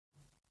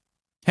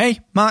Hey,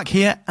 Mark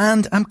here,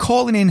 and I'm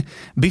calling in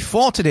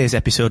before today's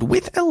episode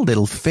with a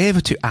little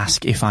favour to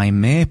ask, if I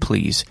may,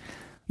 please.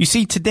 You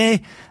see,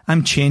 today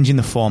I'm changing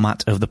the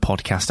format of the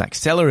Podcast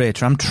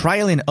Accelerator. I'm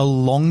trialling a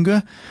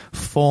longer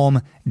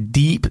form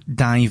deep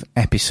dive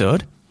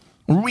episode,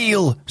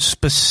 real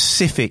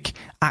specific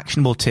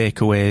actionable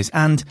takeaways,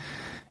 and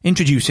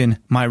introducing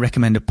my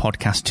recommended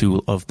podcast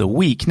tool of the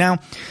week. Now,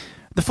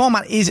 the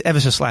format is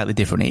ever so slightly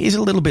different. It is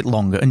a little bit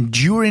longer, and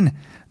during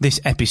this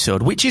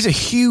episode, which is a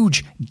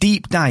huge,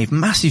 deep dive,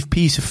 massive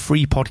piece of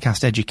free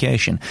podcast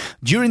education,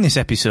 during this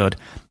episode,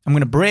 I'm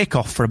going to break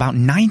off for about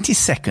 90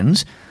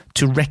 seconds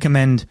to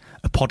recommend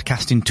a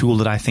podcasting tool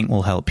that I think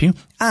will help you.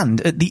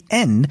 And at the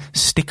end,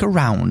 stick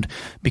around,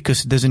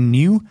 because there's a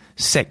new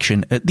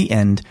section at the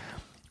end,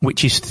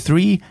 which is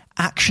 3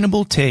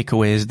 actionable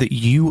takeaways that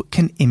you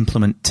can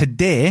implement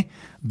today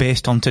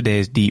based on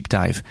today's deep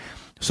dive.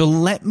 So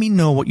let me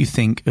know what you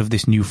think of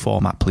this new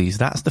format, please.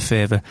 That's the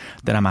favour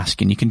that I'm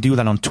asking. You can do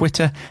that on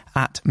Twitter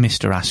at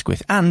Mr.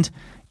 Asquith, and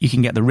you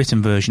can get the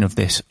written version of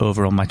this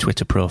over on my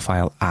Twitter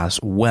profile as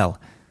well.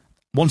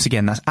 Once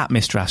again, that's at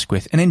Mr.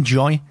 Asquith, and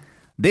enjoy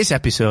this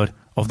episode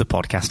of the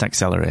Podcast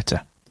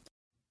Accelerator.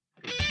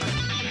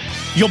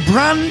 Your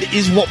brand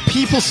is what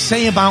people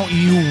say about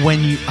you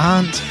when you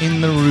aren't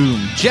in the room.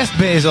 Jeff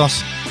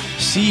Bezos,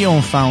 CEO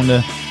and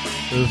founder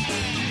of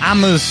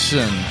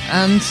Amazon.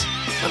 And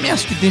let me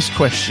ask you this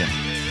question.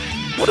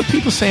 What do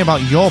people say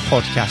about your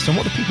podcast, and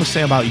what do people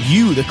say about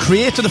you, the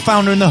creator, the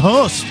founder, and the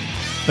host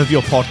of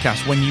your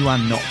podcast, when you are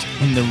not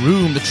in the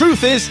room? The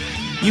truth is,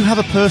 you have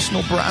a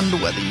personal brand,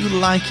 whether you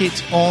like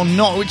it or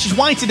not, which is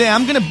why today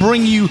I'm going to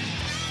bring you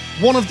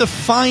one of the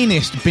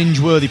finest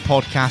Bingeworthy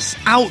podcasts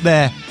out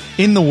there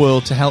in the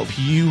world to help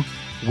you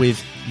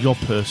with your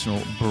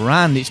personal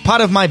brand. It's part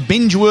of my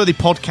Bingeworthy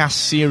podcast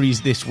series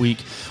this week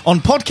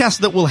on podcasts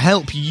that will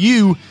help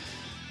you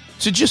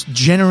to just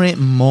generate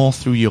more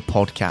through your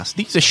podcast.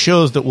 These are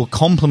shows that will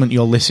complement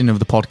your listening of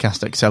the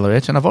Podcast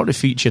Accelerator, and I've already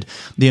featured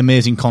the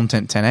amazing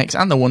Content 10X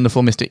and the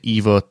wonderful Mr.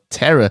 Evo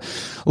Terra.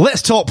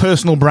 Let's talk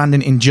personal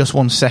branding in just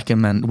one second,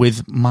 man,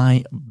 with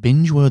my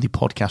Bingeworthy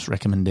podcast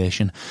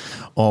recommendation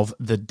of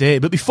the day.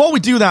 But before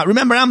we do that,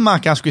 remember, I'm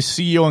Mark Asquith,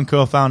 CEO and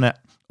co-founder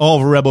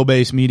of Rebel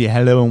Base Media.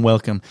 Hello and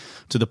welcome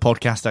to the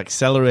Podcast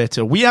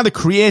Accelerator. We are the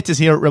creators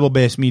here at Rebel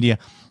Base Media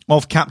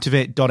of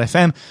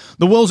Captivate.fm,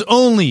 the world's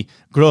only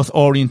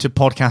growth-oriented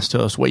podcast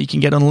host, where you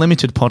can get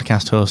unlimited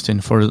podcast hosting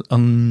for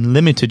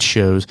unlimited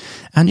shows,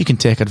 and you can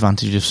take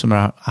advantage of some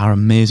of our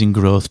amazing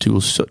growth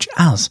tools, such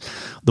as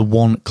the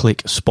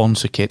one-click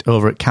sponsor kit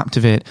over at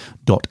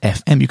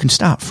Captivate.fm. You can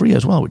start free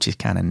as well, which is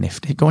kind of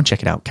nifty. Go and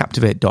check it out,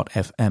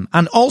 Captivate.fm.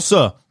 And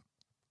also,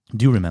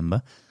 do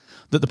remember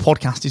that the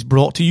podcast is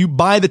brought to you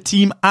by the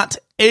team at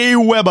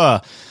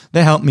Aweber.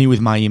 They help me with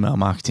my email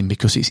marketing,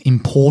 because it's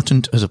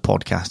important as a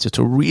podcaster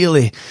to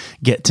really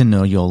get to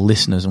know your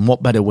listeners. And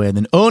what better way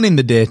than owning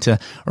the data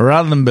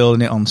rather than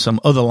building it on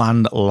some other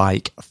land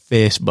like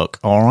Facebook,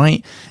 all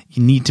right?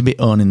 You need to be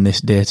owning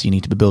this data. You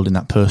need to be building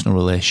that personal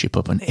relationship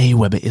up, and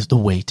Aweber is the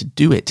way to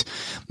do it.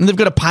 And they've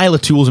got a pile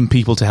of tools and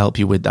people to help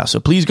you with that. So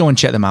please go and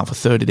check them out for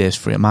 30 days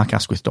free at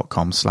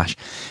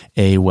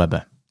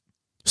markasquith.com/Aweber.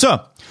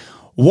 So,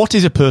 what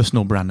is a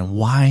personal brand, and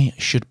why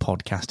should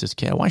podcasters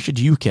care? Why should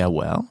you care?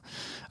 Well,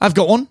 I've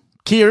got one.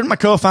 Kieran, my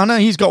co-founder,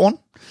 he's got one.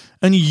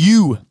 And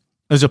you,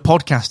 as a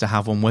podcaster,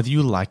 have one, whether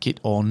you like it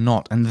or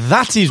not. And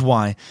that is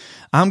why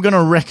I'm going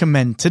to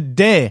recommend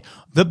today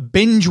the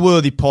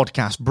Bingeworthy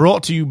podcast,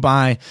 brought to you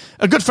by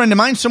a good friend of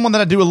mine, someone that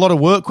I do a lot of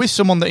work with,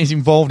 someone that is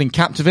involved in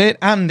Captivate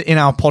and in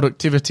our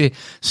productivity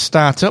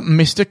startup,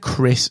 Mr.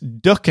 Chris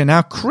Ducker.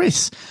 Now,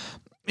 Chris,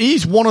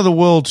 he's one of the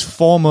world's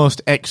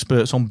foremost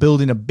experts on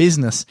building a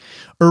business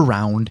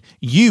around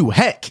you.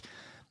 Heck,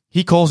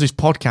 he calls his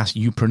podcast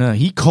Youpreneur.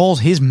 He calls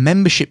his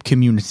membership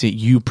community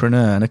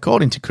Youpreneur. And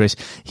according to Chris,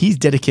 he's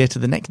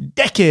dedicated the next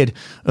decade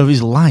of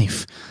his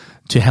life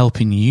to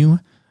helping you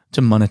to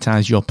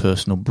monetize your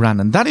personal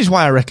brand. And that is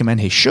why I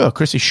recommend his show,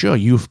 Chris's show, the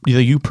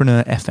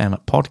Youpreneur FM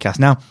podcast.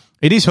 Now,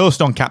 it is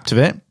hosted on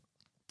Captivate.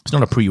 It's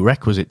not a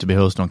prerequisite to be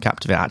hosted on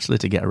Captivate, actually,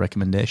 to get a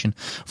recommendation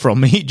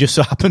from me. It just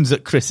so happens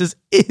that Chris's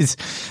is.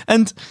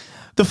 And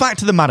the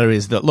fact of the matter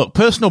is that, look,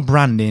 personal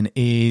branding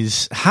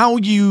is how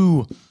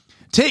you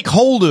take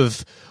hold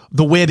of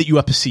the way that you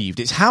are perceived.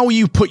 It's how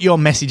you put your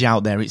message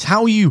out there. It's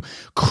how you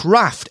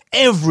craft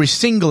every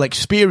single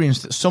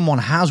experience that someone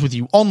has with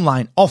you,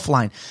 online,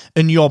 offline,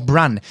 and your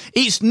brand.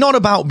 It's not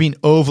about being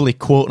overly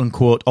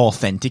quote-unquote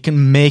authentic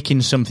and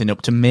making something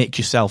up to make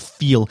yourself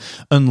feel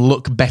and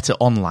look better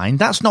online.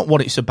 That's not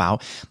what it's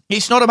about.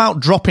 It's not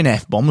about dropping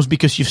F-bombs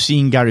because you've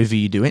seen Gary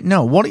Vee do it.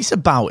 No, what it's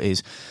about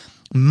is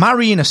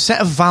marrying a set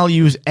of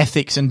values,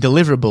 ethics, and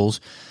deliverables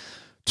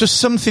to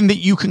something that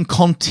you can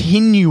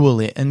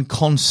continually and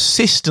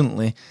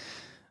consistently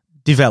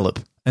develop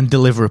and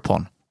deliver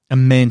upon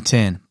and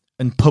maintain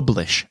and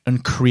publish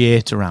and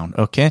create around,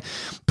 okay?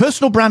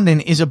 Personal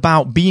branding is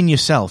about being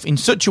yourself in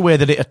such a way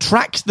that it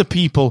attracts the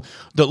people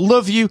that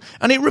love you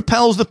and it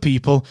repels the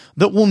people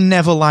that will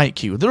never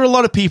like you. There are a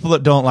lot of people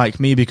that don't like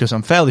me because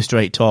I'm fairly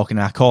straight talking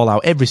and I call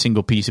out every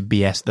single piece of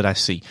BS that I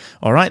see,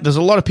 all right? There's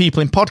a lot of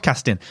people in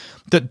podcasting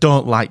that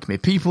don't like me,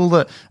 people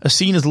that are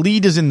seen as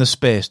leaders in the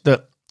space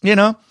that, you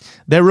know,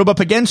 they rub up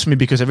against me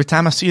because every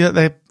time I see that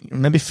they're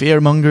maybe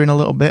fear-mongering a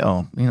little bit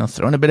or, you know,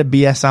 throwing a bit of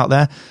BS out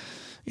there,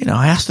 you know,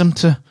 I ask them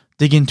to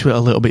dig into it a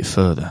little bit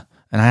further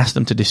and I ask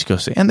them to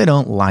discuss it and they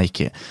don't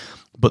like it.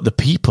 But the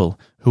people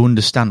who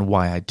understand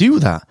why I do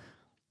that,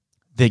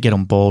 they get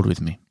on board with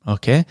me,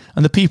 okay?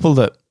 And the people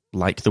that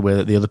like the way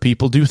that the other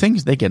people do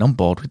things, they get on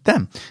board with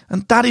them.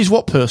 And that is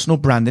what personal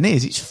branding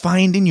is. It's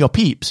finding your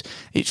peeps.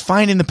 It's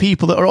finding the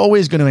people that are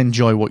always going to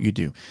enjoy what you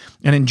do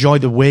and enjoy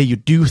the way you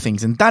do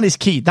things. And that is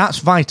key. That's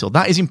vital.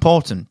 That is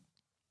important.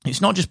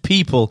 It's not just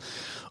people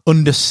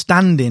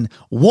understanding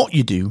what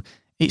you do.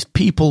 It's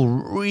people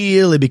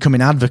really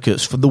becoming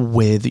advocates for the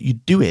way that you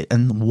do it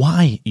and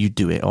why you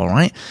do it, all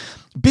right?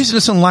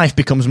 Business and life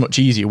becomes much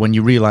easier when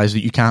you realize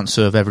that you can't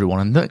serve everyone.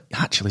 And that,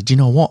 actually, do you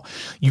know what?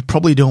 You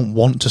probably don't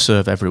want to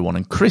serve everyone.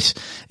 And Chris,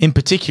 in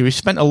particular, has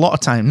spent a lot of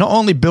time not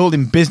only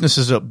building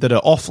businesses up that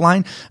are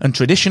offline and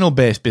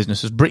traditional-based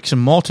businesses, bricks and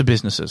mortar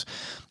businesses,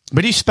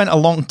 but he's spent a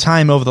long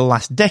time over the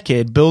last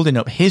decade building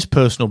up his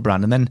personal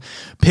brand and then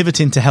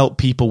pivoting to help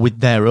people with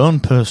their own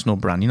personal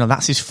brand. You know,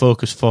 that's his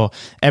focus for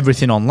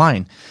everything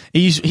online.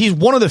 He's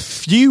one of the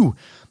few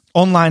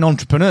online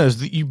entrepreneurs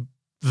that you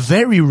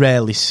very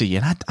rarely see.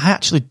 And I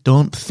actually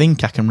don't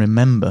think I can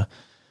remember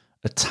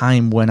a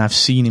time when I've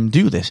seen him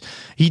do this.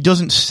 He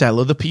doesn't sell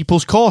other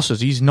people's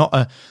courses. He's not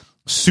a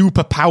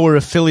superpower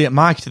affiliate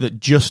marketer that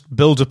just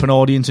builds up an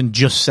audience and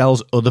just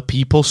sells other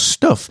people's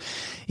stuff.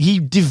 He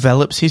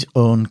develops his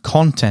own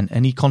content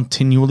and he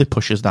continually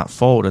pushes that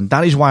forward. And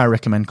that is why I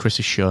recommend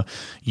Chris's show,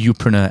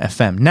 Youpreneur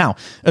FM. Now,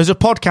 as a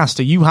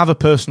podcaster, you have a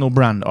personal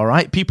brand, all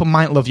right? People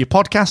might love your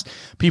podcast.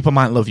 People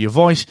might love your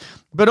voice.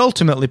 But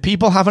ultimately,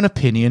 people have an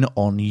opinion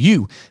on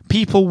you.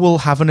 People will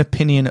have an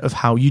opinion of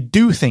how you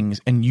do things,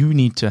 and you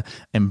need to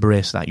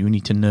embrace that. You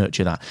need to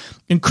nurture that.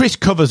 And Chris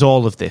covers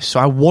all of this,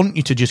 so I want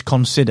you to just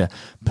consider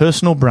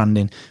personal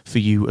branding for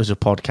you as a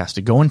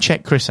podcaster. Go and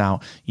check Chris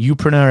out,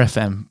 Youpreneur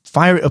FM.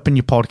 Fire it up in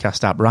your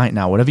podcast app right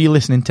now. Whatever you're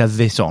listening to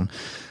this on,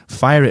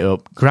 fire it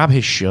up, grab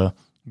his show,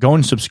 go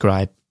and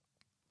subscribe.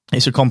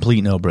 It's a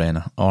complete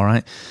no-brainer, all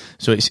right?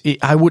 So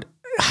I would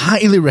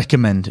highly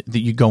recommend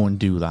that you go and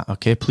do that,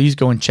 okay? Please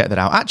go and check that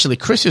out. Actually,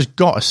 Chris has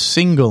got a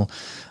single...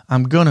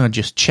 I'm going to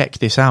just check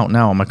this out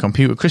now on my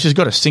computer. Chris has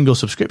got a single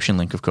subscription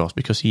link, of course,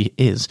 because he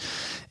is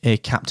a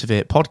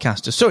Captivate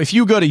podcaster. So if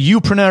you go to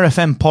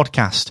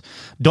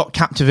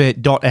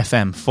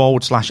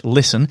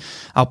youpreneurfmpodcast.captivate.fm/listen,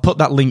 I'll put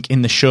that link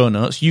in the show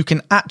notes. You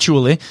can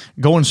actually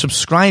go and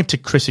subscribe to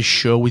Chris's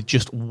show with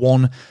just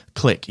one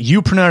click.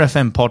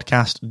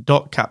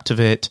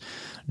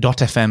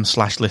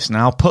 youpreneurfmpodcast.captivate.fm/listen.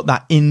 I'll put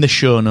that in the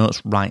show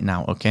notes right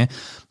now, okay?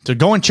 So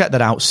go and check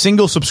that out.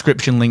 Single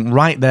subscription link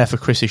right there for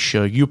Chris's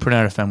show,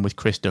 Youpreneur FM with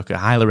Chris Ducker. I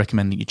highly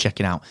recommend that you check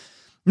it out.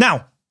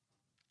 Now,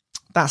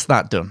 that's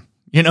that done.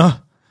 You know?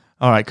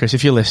 All right, Chris,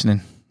 if you're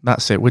listening,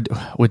 that's it. We're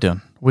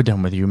done. We're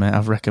done with you, mate.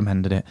 I've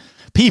recommended it.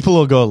 People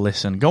will go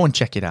listen. Go and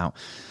check it out.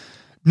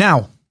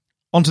 Now,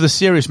 onto the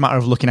serious matter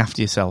of looking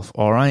after yourself,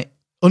 all right?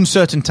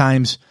 Uncertain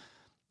times.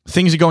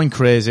 Things are going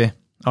crazy.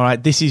 All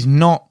right? This is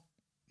not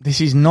a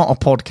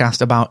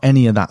podcast about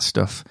any of that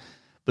stuff,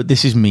 but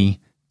this is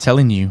me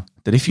telling you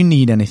that if you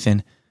need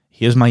anything,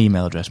 here's my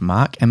email address,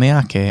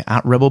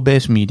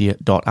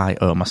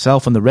 mark@rebelbasemedia.io.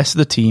 Myself and the rest of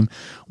the team,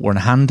 we're on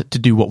hand to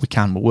do what we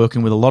can. We're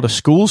working with a lot of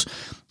schools,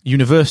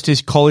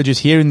 universities, colleges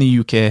here in the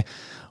UK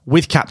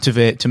with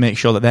Captivate to make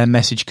sure that their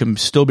message can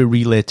still be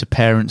relayed to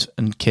parents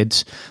and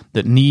kids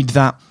that need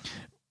that.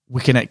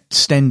 We can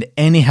extend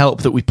any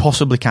help that we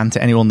possibly can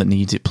to anyone that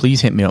needs it.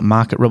 Please hit me up,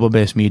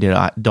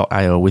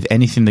 mark@rebelbasemedia.io with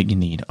anything that you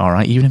need, all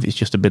right? Even if it's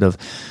just a bit of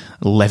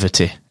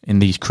levity in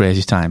these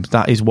crazy times.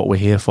 That is what we're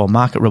here for,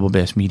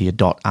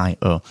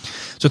 mark@rebelbasemedia.io.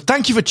 So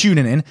thank you for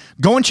tuning in.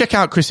 Go and check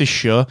out Chris's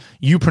show,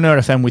 Youpreneur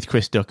FM with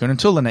Chris Ducker. And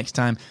until the next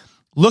time,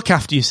 look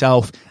after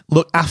yourself,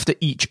 look after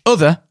each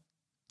other,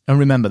 and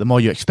remember, the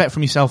more you expect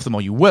from yourself, the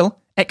more you will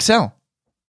excel.